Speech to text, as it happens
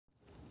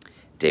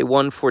Day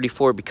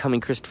 144, becoming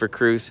Christopher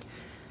Cruz.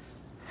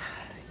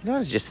 You know what I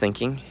was just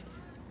thinking?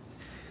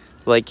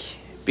 Like,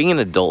 being an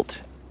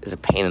adult is a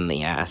pain in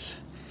the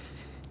ass.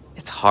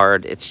 It's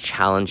hard, it's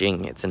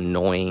challenging, it's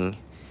annoying.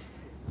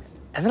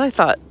 And then I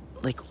thought,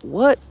 like,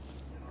 what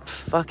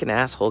fucking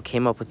asshole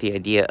came up with the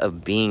idea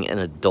of being an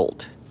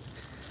adult?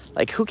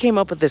 Like, who came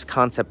up with this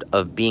concept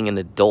of being an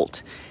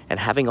adult and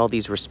having all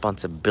these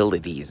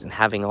responsibilities and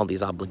having all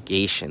these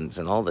obligations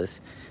and all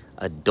this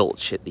adult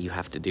shit that you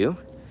have to do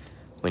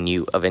when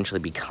you eventually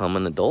become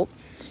an adult?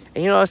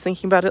 And you know, I was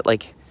thinking about it,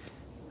 like,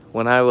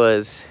 when I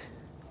was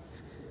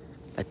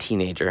a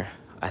teenager,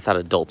 I thought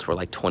adults were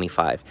like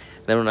 25.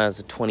 And then when I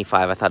was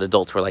 25, I thought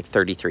adults were like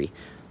 33.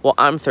 Well,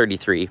 I'm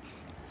 33,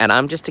 and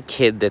I'm just a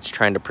kid that's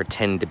trying to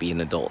pretend to be an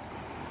adult.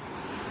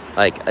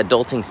 Like,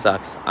 adulting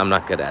sucks. I'm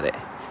not good at it.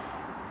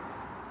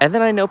 And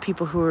then I know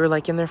people who are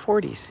like in their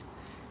 40s,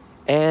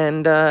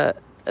 and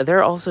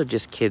they're also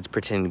just kids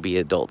pretending to be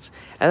adults.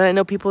 And then I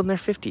know people in their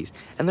 50s,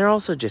 and they're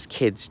also just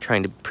kids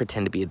trying to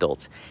pretend to be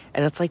adults.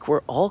 And it's like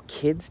we're all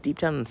kids deep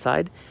down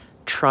inside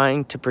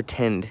trying to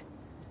pretend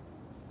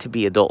to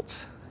be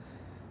adults.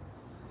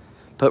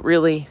 But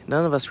really,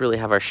 none of us really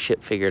have our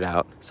shit figured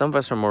out. Some of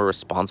us are more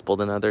responsible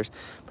than others,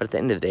 but at the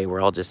end of the day, we're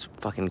all just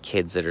fucking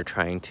kids that are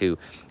trying to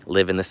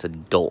live in this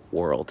adult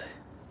world.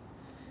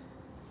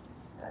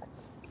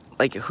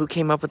 Like, who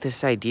came up with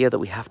this idea that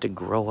we have to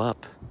grow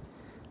up?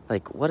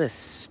 Like, what a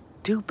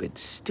stupid,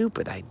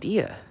 stupid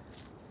idea.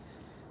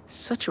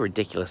 Such a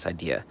ridiculous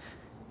idea.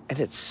 And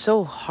it's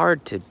so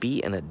hard to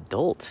be an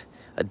adult.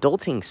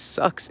 Adulting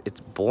sucks. It's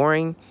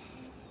boring.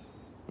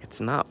 It's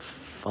not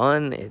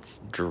fun.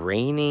 It's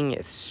draining.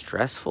 It's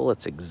stressful.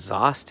 It's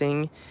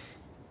exhausting.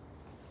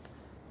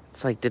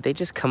 It's like, did they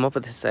just come up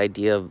with this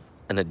idea of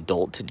an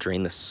adult to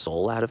drain the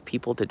soul out of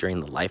people, to drain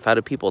the life out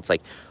of people? It's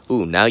like,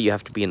 ooh, now you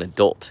have to be an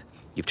adult.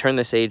 You've turned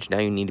this age, now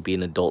you need to be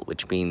an adult,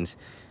 which means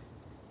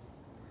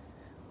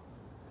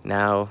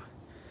now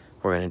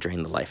we're going to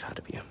drain the life out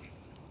of you.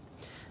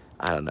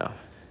 I don't know.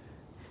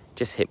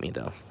 Just hit me,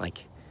 though.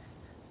 Like,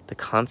 the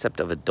concept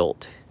of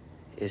adult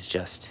is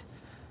just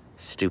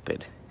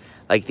stupid.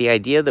 Like, the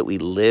idea that we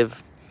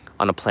live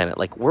on a planet,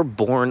 like, we're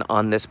born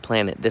on this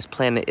planet. This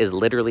planet is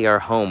literally our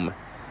home.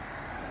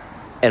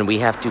 And we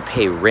have to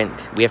pay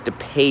rent. We have to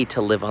pay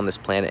to live on this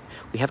planet.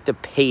 We have to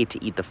pay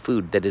to eat the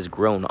food that is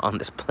grown on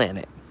this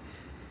planet.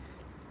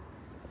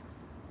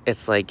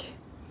 It's like,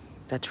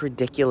 that's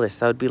ridiculous.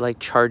 That would be like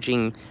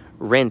charging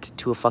rent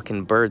to a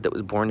fucking bird that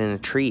was born in a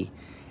tree.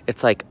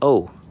 It's like,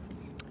 oh,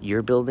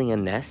 you're building a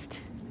nest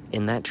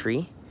in that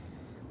tree?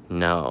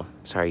 No,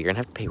 sorry, you're gonna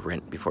have to pay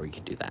rent before you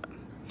can do that.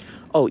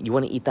 Oh, you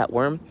wanna eat that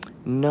worm?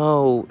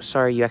 No,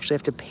 sorry, you actually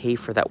have to pay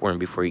for that worm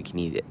before you can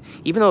eat it.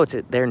 Even though it's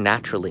there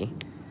naturally,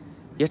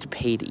 you have to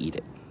pay to eat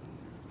it.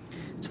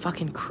 It's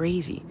fucking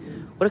crazy.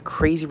 What a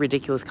crazy,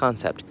 ridiculous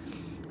concept.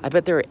 I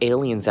bet there are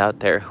aliens out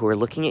there who are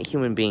looking at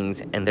human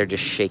beings and they're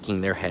just shaking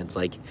their heads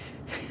like,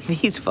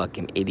 these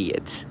fucking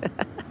idiots.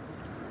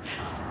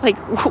 Like,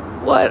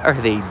 what are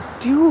they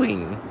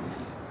doing?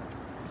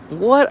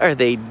 What are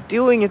they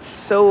doing? It's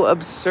so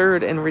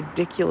absurd and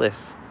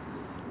ridiculous.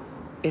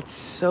 It's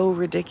so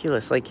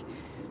ridiculous. Like,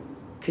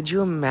 could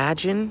you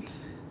imagine,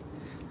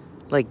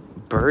 like,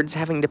 birds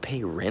having to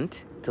pay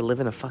rent to live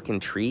in a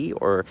fucking tree,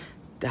 or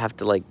to have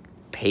to, like,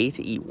 pay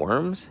to eat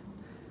worms?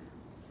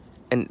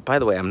 And by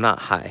the way, I'm not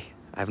high.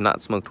 I have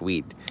not smoked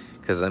weed,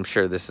 because I'm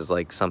sure this is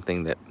like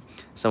something that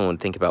someone would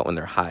think about when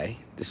they're high.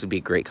 This would be a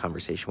great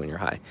conversation when you're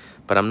high.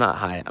 But I'm not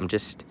high. I'm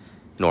just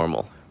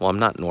normal. Well, I'm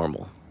not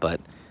normal,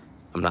 but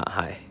I'm not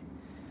high.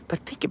 But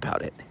think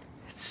about it.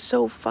 It's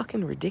so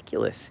fucking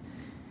ridiculous.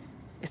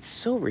 It's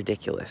so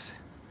ridiculous.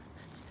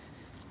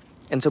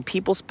 And so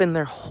people spend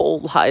their whole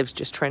lives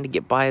just trying to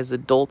get by as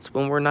adults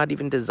when we're not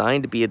even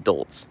designed to be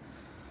adults.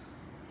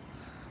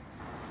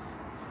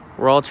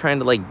 We're all trying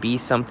to, like, be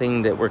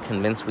something that we're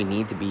convinced we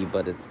need to be,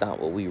 but it's not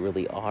what we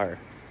really are.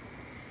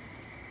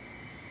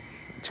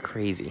 It's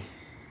crazy.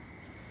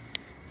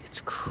 It's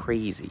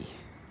crazy.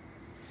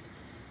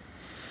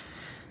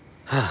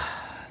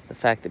 The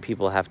fact that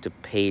people have to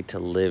pay to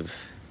live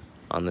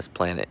on this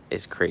planet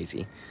is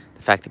crazy.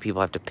 The fact that people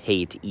have to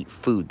pay to eat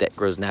food that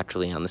grows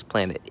naturally on this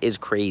planet is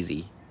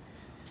crazy.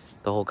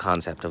 The whole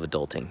concept of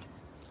adulting.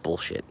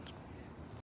 Bullshit.